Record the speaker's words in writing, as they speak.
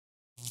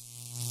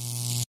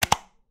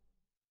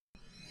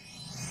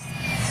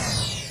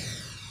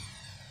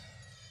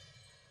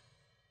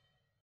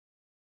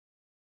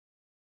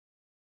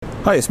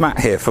Hi, it's Matt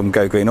here from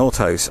Go Green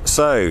Autos.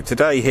 So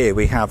today here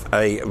we have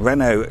a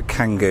Renault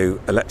Kangoo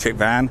electric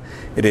van.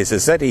 It is a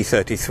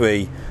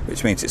ZE33,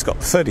 which means it's got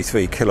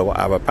 33 kilowatt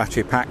hour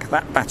battery pack.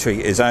 That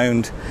battery is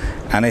owned,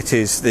 and it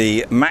is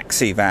the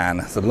Maxi van,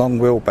 the long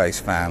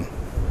wheelbase van.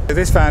 So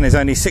this van is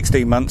only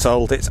 16 months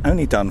old. It's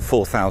only done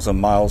 4,000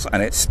 miles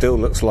and it still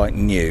looks like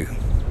new.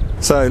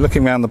 So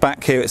looking around the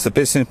back here, it's the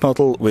business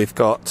model. We've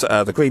got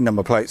the green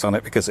number plates on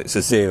it because it's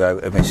a zero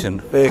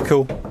emission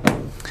vehicle.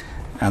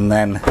 And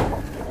then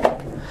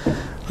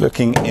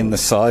looking in the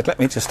side, let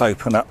me just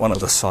open up one of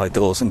the side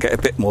doors and get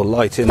a bit more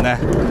light in there.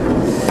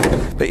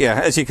 But yeah,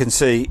 as you can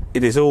see,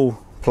 it is all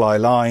ply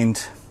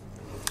lined.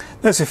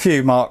 There's a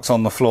few marks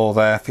on the floor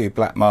there, a few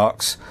black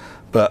marks,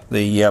 but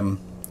the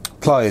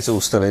ply is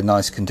all still in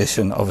nice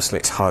condition. Obviously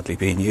it's hardly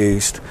being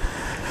used.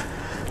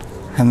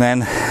 And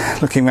then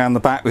looking around the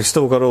back, we've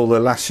still got all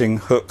the lashing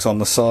hooks on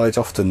the sides.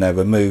 Often they're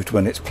removed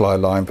when it's ply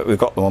lined, but we've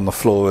got them on the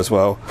floor as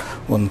well.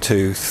 1,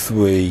 2,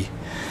 3,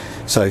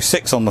 so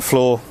 6 on the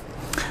floor.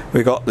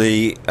 We've got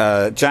the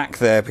jack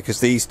there because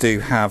these do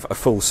have a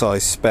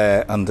full-size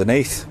spare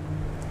underneath,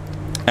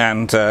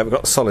 and we've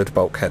got a solid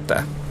bulkhead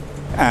there.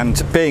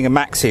 And being a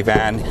maxi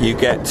van, you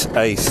get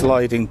a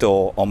sliding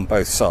door on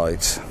both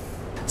sides.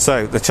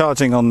 So the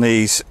charging on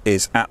these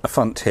is at the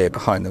front here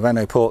behind the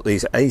Renault port.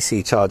 These are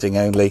AC charging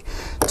only,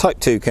 Type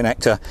 2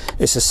 connector.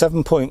 It's a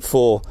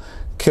 7.4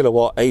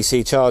 kilowatt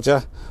AC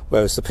charger,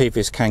 whereas the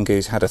previous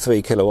Kangoos had a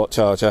 3 kilowatt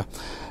charger.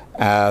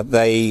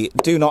 They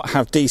do not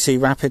have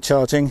DC rapid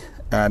charging.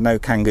 No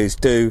Kangoos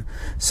do,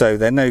 so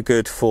they're no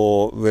good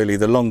for really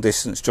the long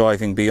distance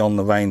driving beyond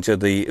the range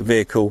of the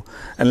vehicle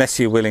unless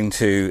you're willing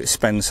to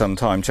spend some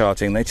time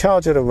charging. They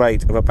charge at a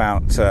rate of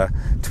about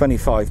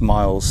 25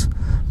 miles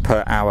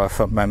per hour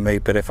from memory,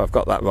 but if I've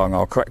got that wrong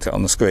I'll correct it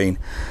on the screen.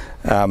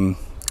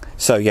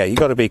 So yeah, you've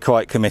got to be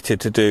quite committed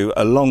to do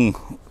a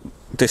long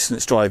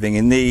distance driving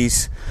in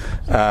these,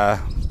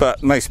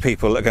 but most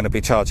people are going to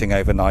be charging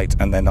overnight,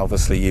 and then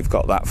obviously you've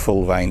got that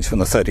full range from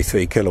the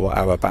 33 kilowatt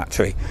hour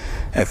battery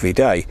every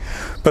day.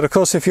 But of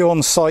course if you're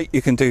on site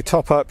you can do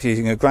top up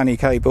using a granny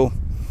cable.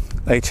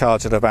 They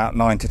charge at about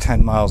 9 to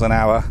 10 miles an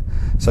hour,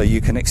 so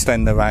you can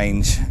extend the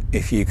range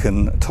if you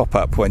can top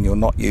up when you're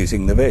not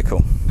using the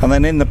vehicle. And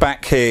then in the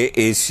back here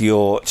is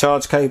your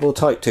charge cable,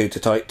 Type 2 to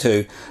Type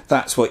 2.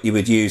 That's what you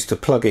would use to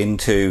plug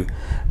into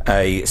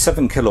a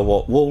 7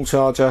 kilowatt wall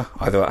charger,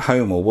 either at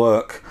home or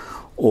work,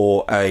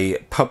 or a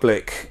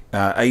public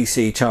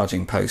AC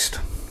charging post.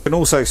 You can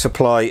also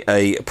supply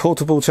a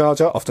portable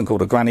charger, often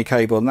called a granny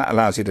cable, and that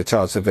allows you to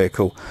charge the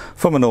vehicle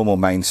from a normal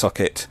main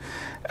socket.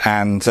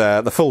 And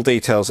the full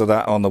details of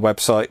that are on the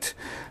website,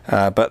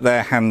 but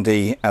they're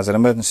handy as an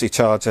emergency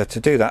charger to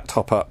do that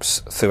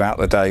top-ups throughout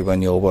the day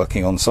when you're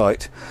working on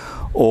site,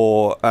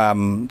 or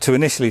to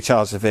initially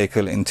charge the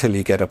vehicle until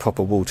you get a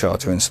proper wall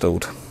charger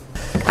installed.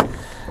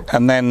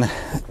 And then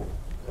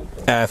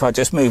if I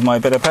just move my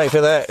bit of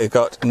paper there, we've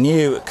got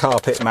new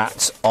carpet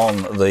mats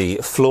on the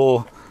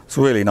floor. It's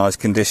really nice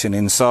condition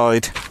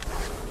inside.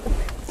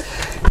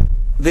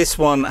 This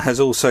one has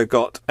also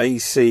got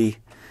AC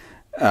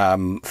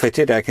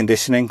fitted air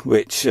conditioning,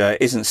 which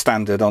isn't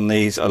standard on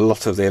these. A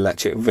lot of the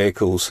electric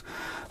vehicles,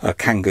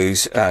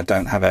 Kangoos,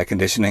 don't have air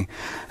conditioning,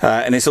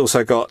 and it's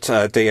also got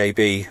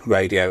DAB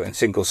radio and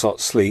single slot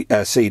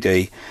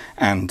CD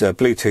and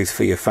Bluetooth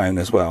for your phone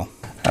as well.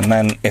 And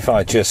then if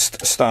I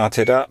just start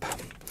it up,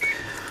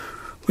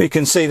 we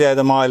can see there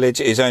the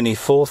mileage is only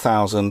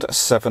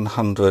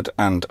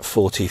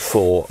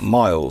 4,744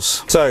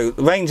 miles. So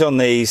the range on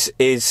these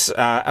is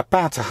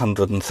about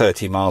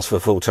 130 miles for a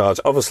full charge.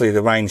 Obviously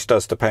the range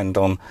does depend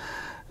on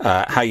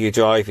how you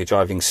drive, your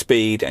driving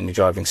speed and your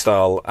driving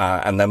style,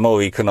 and they're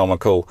more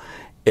economical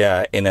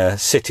in a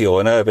city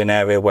or an urban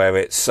area where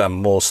it's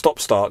more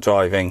stop-start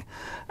driving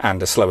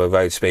and a slower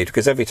road speed,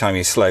 because every time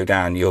you slow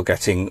down you're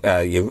getting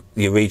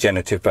your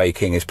regenerative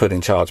braking is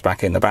putting charge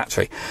back in the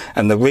battery.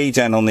 And the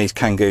regen on these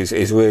Kangoos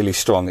is really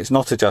strong. It's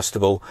not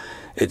adjustable,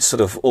 it's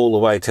sort of all the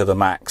way to the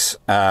max,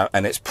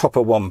 and it's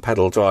proper one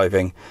pedal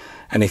driving.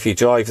 And if you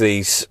drive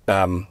these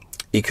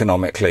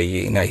economically,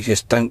 you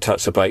just don't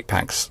touch the brake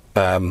pads.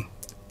 All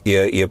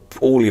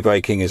your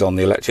braking is on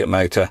the electric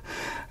motor,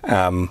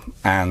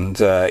 and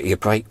your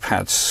brake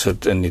pads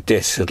and your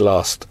discs should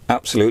last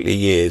absolutely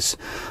years,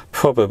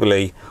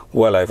 probably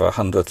well over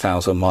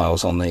 100,000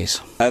 miles on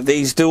these.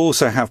 These do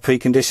also have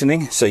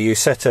preconditioning, so you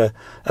set a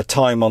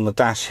time on the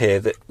dash here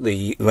that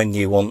when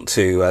you want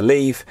to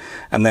leave,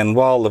 and then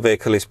while the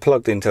vehicle is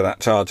plugged into that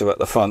charger at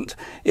the front,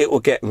 it will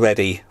get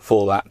ready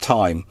for that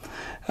time.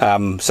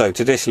 So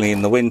traditionally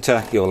in the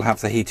winter you'll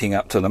have the heating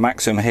up to the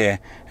maximum here,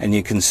 and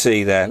you can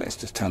see there, let's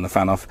just turn the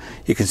fan off,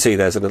 you can see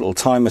there's a little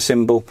timer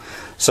symbol.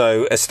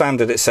 So as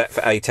standard it's set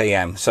for 8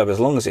 AM, so as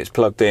long as it's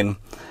plugged in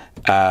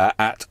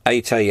at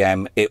 8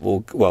 AM it will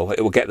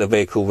get the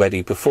vehicle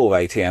ready before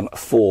 8 AM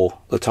for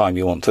the time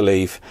you want to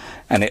leave,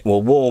 and it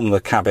will warm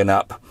the cabin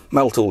up,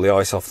 melt all the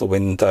ice off the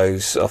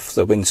windows, off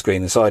the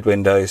windscreen and side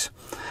windows,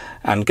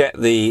 and get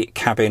the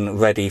cabin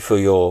ready for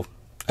your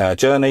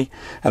journey,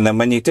 and then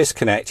when you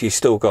disconnect, you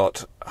still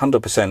got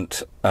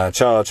 100%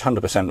 charge,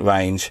 100%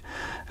 range,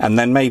 and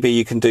then maybe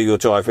you can do your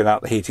drive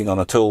without the heating on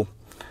at all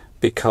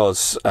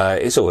because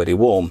it's already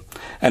warm.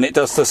 And it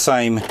does the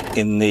same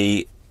in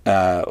the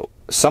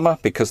summer,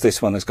 because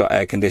this one has got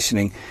air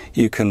conditioning.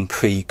 You can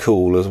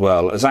pre-cool as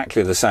well,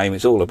 exactly the same.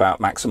 It's all about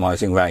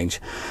maximizing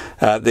range.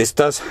 This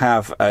does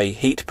have a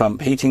heat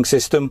pump heating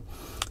system,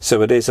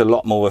 so it is a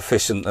lot more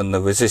efficient than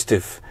the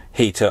resistive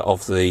heater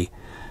of the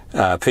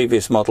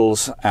previous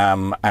models,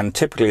 and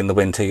typically in the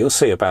winter you'll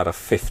see about a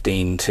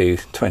 15 to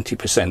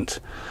 20%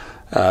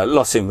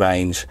 loss in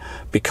range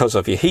because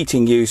of your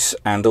heating use,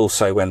 and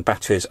also when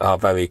batteries are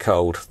very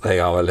cold they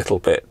are a little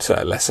bit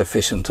less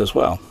efficient as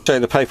well. Show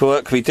the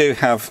paperwork. We do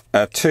have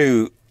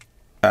two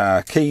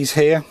keys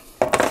here,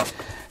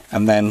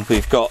 and then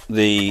we've got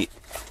the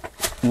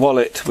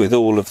wallet with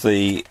all of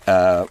the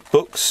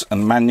books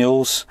and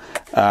manuals.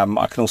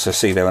 I can also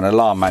see there an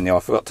alarm manual. I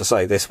forgot to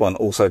say this one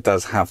also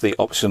does have the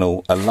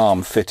optional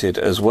alarm fitted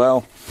as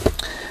well.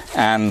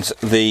 And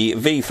the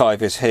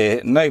V5 is here,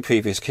 no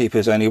previous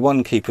keepers, only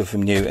one keeper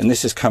from new, and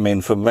this has come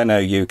in from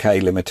Renault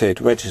UK Limited,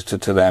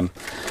 registered to them,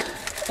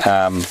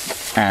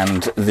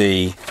 and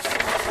the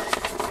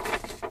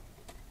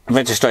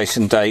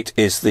registration date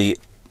is the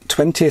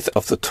 20th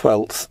of the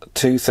 12th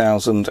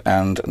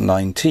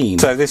 2019.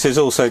 So this has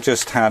also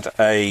just had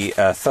a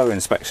thorough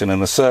inspection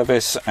and a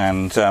service,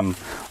 and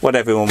what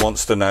everyone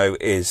wants to know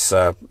is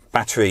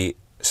battery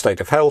state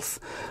of health.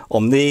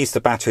 On these,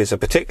 the batteries are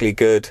particularly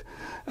good.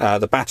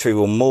 The battery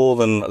will more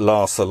than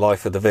last the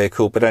life of the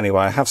vehicle, but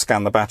anyway, I have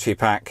scanned the battery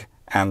pack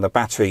and the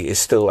battery is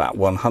still at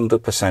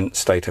 100%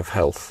 state of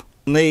health.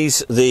 On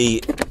these,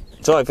 the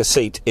driver's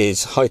seat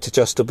is height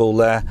adjustable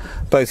there.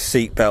 Both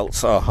seat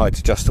belts are height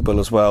adjustable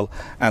as well,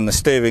 and the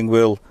steering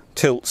wheel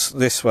tilts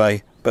this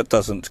way but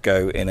doesn't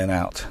go in and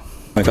out.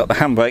 We've got the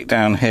handbrake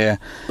down here,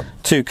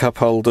 two cup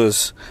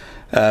holders.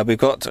 We've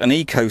got an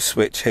eco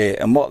switch here,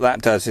 and what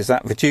that does is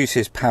that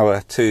reduces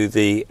power to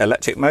the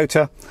electric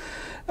motor,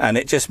 and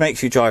it just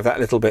makes you drive that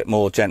little bit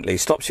more gently,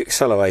 stops you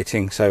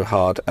accelerating so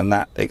hard, and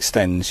that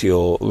extends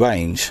your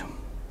range.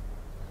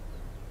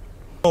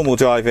 Normal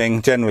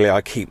driving, generally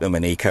I keep them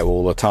in eco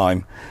all the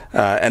time,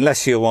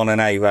 unless you're on an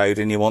A road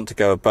and you want to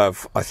go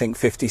above, I think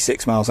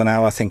 56 miles an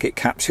hour, I think it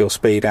caps your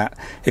speed at.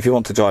 If you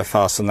want to drive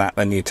faster than that,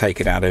 then you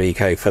take it out of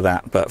eco for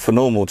that, but for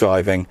normal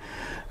driving,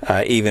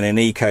 even in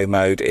eco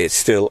mode, it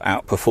still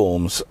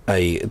outperforms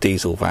a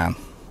diesel van.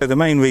 So the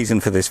main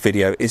reason for this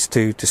video is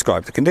to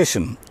describe the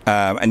condition,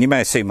 and you may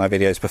have seen my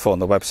videos before on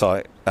the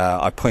website.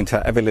 I point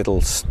out every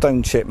little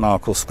stone chip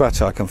mark or scratch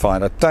I can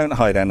find. I don't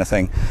hide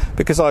anything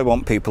because I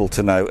want people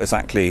to know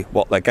exactly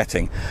what they're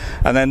getting,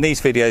 and then these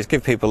videos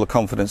give people the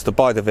confidence to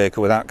buy the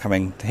vehicle without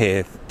coming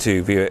here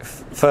to view it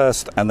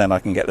first, and then I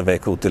can get the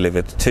vehicle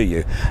delivered to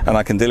you, and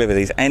I can deliver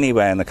these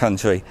anywhere in the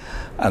country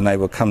and they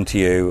will come to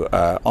you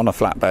on a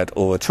flatbed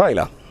or a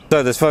trailer.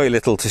 So there's very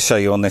little to show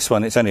you on this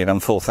one. It's only done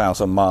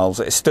 4,000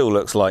 miles. It still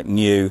looks like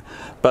new,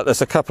 but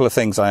there's a couple of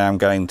things I am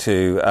going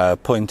to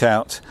point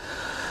out,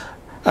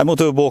 and we'll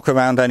do a walk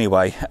around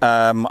anyway.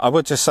 I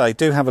would just say,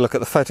 do have a look at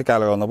the photo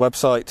gallery on the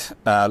website.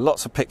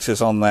 Lots of pictures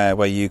on there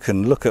where you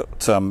can look at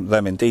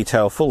them in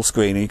detail, full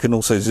screen, and you can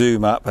also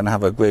zoom up and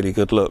have a really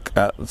good look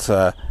at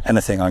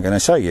anything I'm going to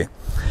show you.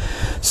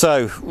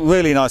 So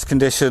really nice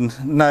condition,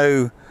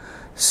 no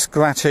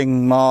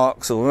scratching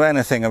marks or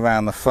anything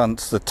around the front.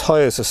 The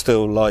tyres are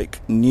still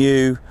like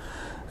new,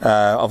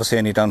 obviously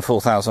only done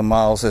 4,000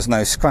 miles. There's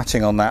no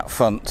scratching on that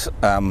front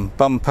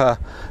bumper,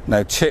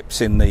 no chips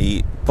in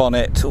the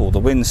bonnet or the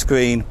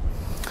windscreen.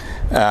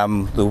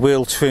 The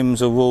wheel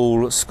trims are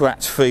all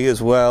scratch free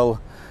as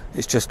well.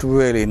 It's just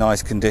really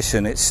nice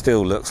condition. It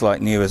still looks like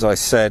new, as I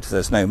said.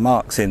 There's no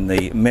marks in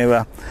the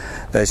mirror.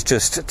 There's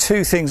just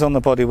two things on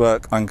the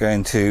bodywork I'm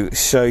going to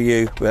show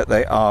you, but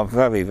they are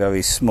very,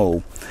 very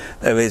small.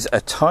 There is a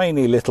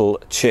tiny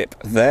little chip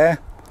there,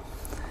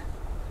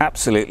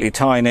 absolutely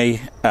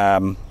tiny,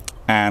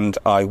 and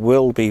I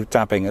will be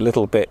dabbing a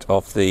little bit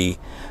of the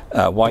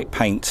white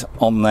paint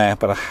on there,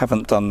 but I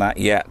haven't done that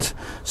yet,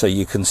 so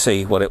you can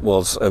see what it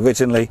was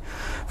originally.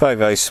 Very,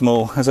 very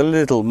small. There's a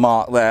little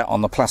mark there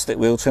on the plastic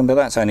wheel trim, but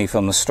that's only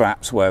from the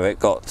straps where it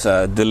got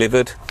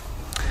delivered.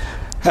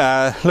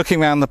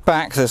 Looking around the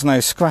back, there's no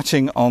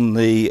scratching on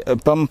the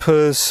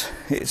bumpers.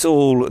 It's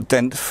all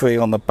dent free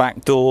on the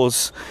back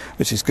doors,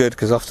 which is good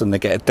because often they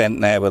get a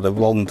dent there where the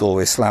wrong door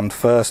is slammed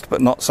first,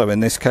 but not so in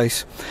this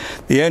case.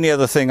 The only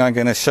other thing I'm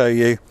going to show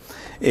you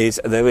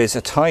is there is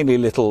a tiny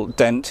little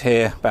dent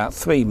here, about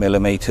 3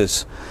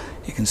 millimeters.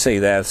 You can see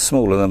there,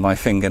 smaller than my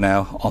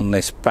fingernail, on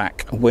this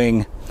back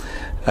wing,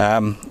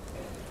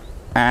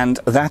 and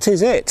that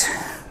is it.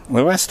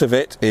 The rest of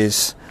it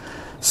is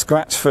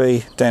scratch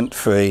free, dent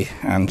free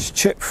and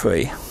chip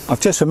free.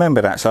 I've just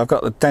remembered actually, I've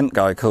got the dent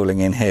guy calling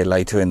in here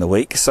later in the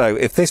week, so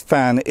if this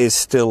van is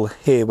still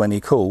here when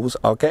he calls,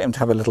 I'll get him to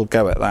have a little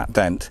go at that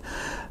dent.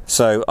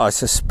 So I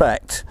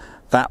suspect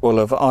that will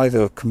have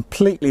either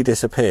completely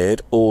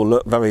disappeared or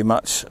look very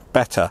much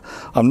better.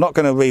 I'm not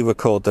going to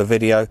re-record the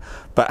video,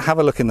 but have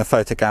a look in the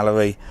photo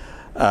gallery.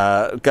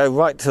 go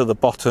right to the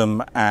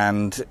bottom,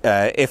 and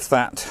if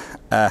that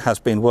has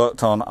been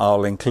worked on,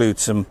 I'll include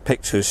some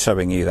pictures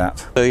showing you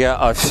that. So yeah,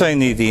 I've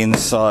shown you the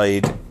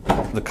inside,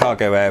 the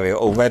cargo area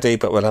already,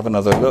 but we'll have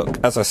another look.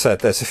 As I said,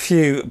 there's a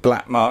few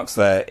black marks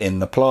there in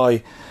the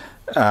ply,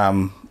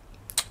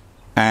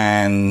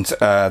 and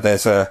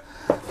there's a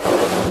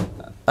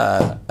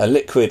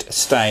liquid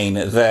stain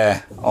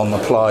there on the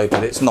ply,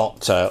 but it's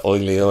not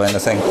oily or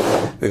anything.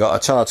 We've got a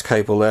charge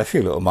cable there, a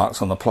few little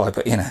marks on the ply,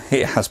 but you know,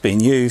 it has been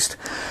used.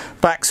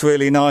 Back's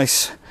really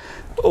nice.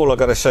 All I've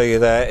got to show you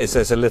there is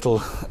there's a little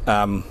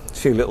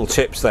few little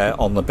chips there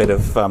on the bit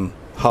of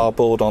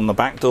hardboard on the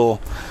back door,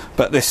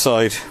 but this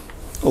side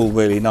all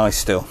really nice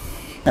still.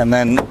 And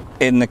then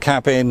in the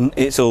cabin,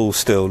 it's all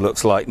still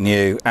looks like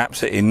new,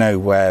 absolutely no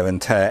wear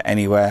and tear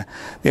anywhere.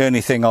 The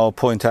only thing I'll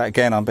point out,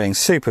 again, I'm being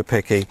super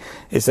picky,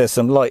 is there's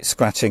some light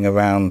scratching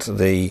around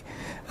the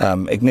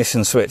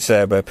ignition switch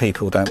there where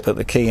people don't put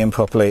the key in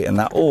properly, and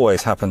that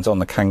always happens on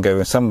the Kangoo.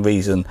 For some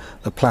reason,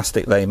 the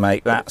plastic they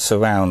make that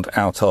surround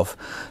out of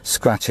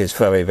scratches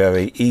very,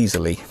 very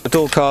easily. The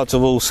door cards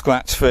are all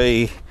scratch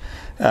free.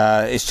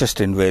 It's just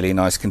in really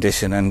nice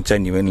condition and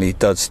genuinely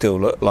does still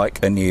look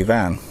like a new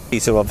van.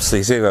 These are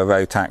obviously zero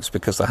road tax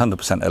because they're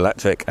 100%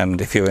 electric,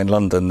 and if you're in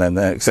London then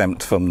they're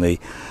exempt from the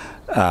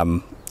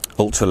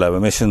ultra low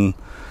emission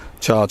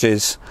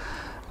charges.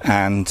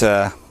 And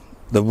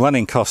the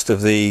running cost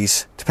of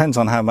these depends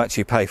on how much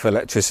you pay for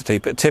electricity,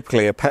 but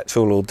typically a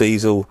petrol or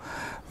diesel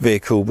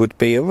vehicle would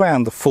be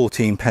around the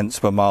 14 pence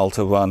per mile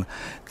to run.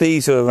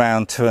 These are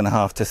around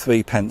 2.5 to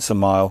 3 pence a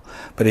mile,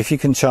 but if you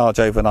can charge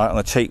overnight on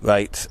a cheap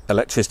rate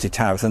electricity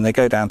tariff, then they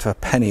go down to a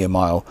penny a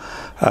mile.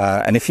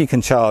 And if you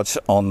can charge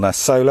on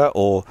solar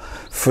or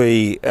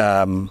free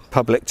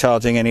public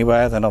charging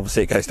anywhere, then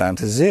obviously it goes down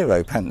to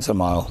 0 pence a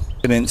mile.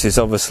 Maintenance is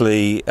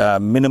obviously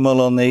minimal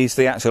on these.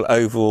 The actual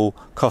overall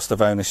cost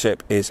of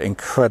ownership is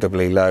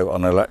incredibly low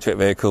on electric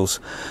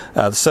vehicles.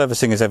 The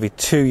servicing is every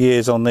 2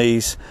 years on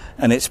these,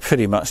 and it's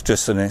pretty much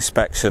just an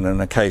inspection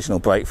and occasional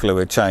brake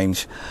fluid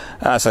change.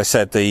 As I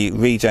said, the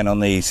regen on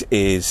these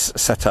is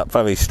set up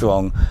very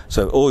strong,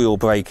 so all your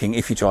braking,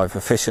 if you drive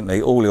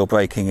efficiently, all your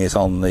braking is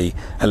on the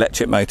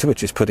electric motor,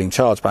 which is putting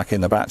charge back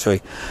in the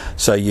battery,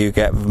 so you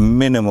get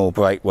minimal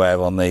brake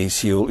wear on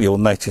these. You'll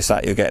notice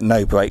that you get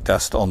no brake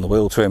dust on the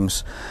wheel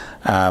trims,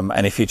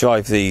 and if you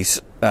drive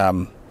these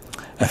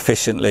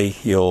efficiently,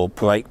 your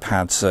brake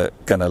pads are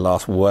going to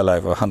last well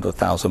over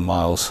 100,000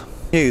 miles.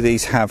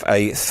 These have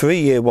a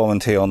 3-year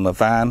warranty on the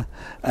van,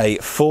 a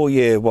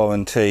 4-year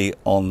warranty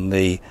on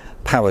the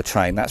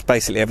powertrain. That's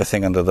basically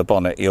everything under the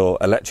bonnet, your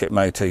electric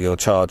motor, your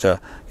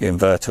charger, your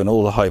inverter, and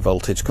all the high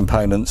voltage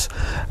components.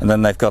 And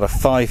then they've got a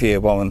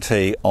 5-year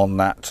warranty on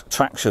that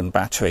traction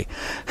battery.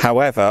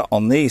 However,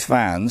 on these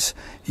vans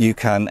you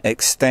can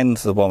extend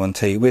the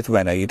warranty with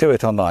Renault. You do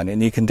it online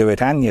and you can do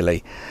it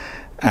annually,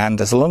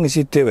 and as long as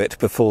you do it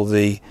before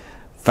the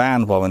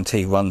van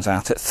warranty runs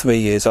out at 3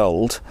 years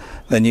old,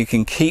 then you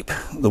can keep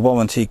the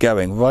warranty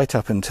going right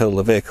up until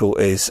the vehicle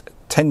is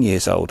 10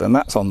 years old, and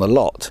that's on the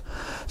lot.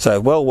 So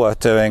well worth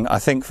doing. I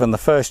think from the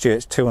first year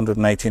it's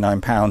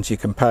 £289. You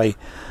can pay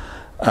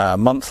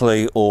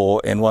monthly or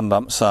in one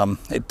lump sum.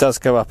 It does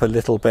go up a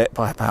little bit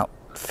by about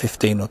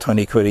 15 or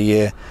 20 quid a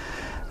year,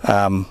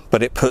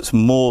 but it puts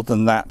more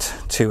than that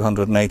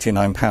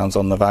 £289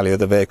 on the value of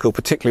the vehicle,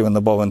 particularly when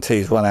the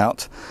warranties run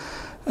out.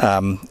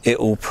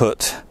 It will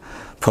put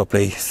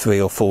probably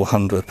 £300 or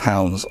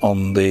 £400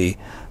 on the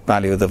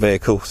value of the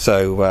vehicle,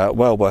 so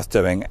well worth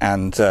doing,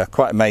 and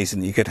quite amazing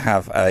that you could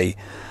have a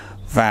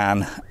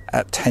van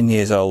at 10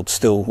 years old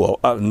still, well,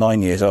 at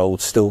 9 years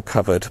old, still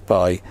covered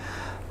by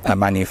a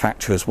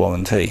manufacturer's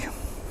warranty.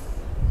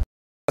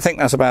 I think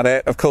that's about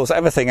it. Of course,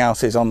 everything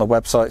else is on the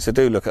website, so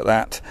do look at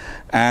that.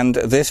 And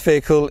this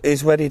vehicle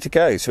is ready to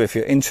go, so if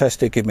you're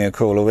interested, give me a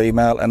call or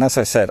email, and as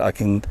I said, I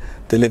can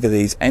deliver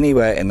these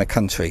anywhere in the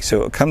country, so it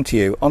will come to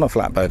you on a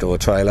flatbed or a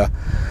trailer,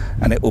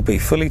 and it will be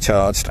fully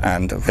charged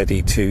and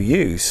ready to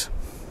use.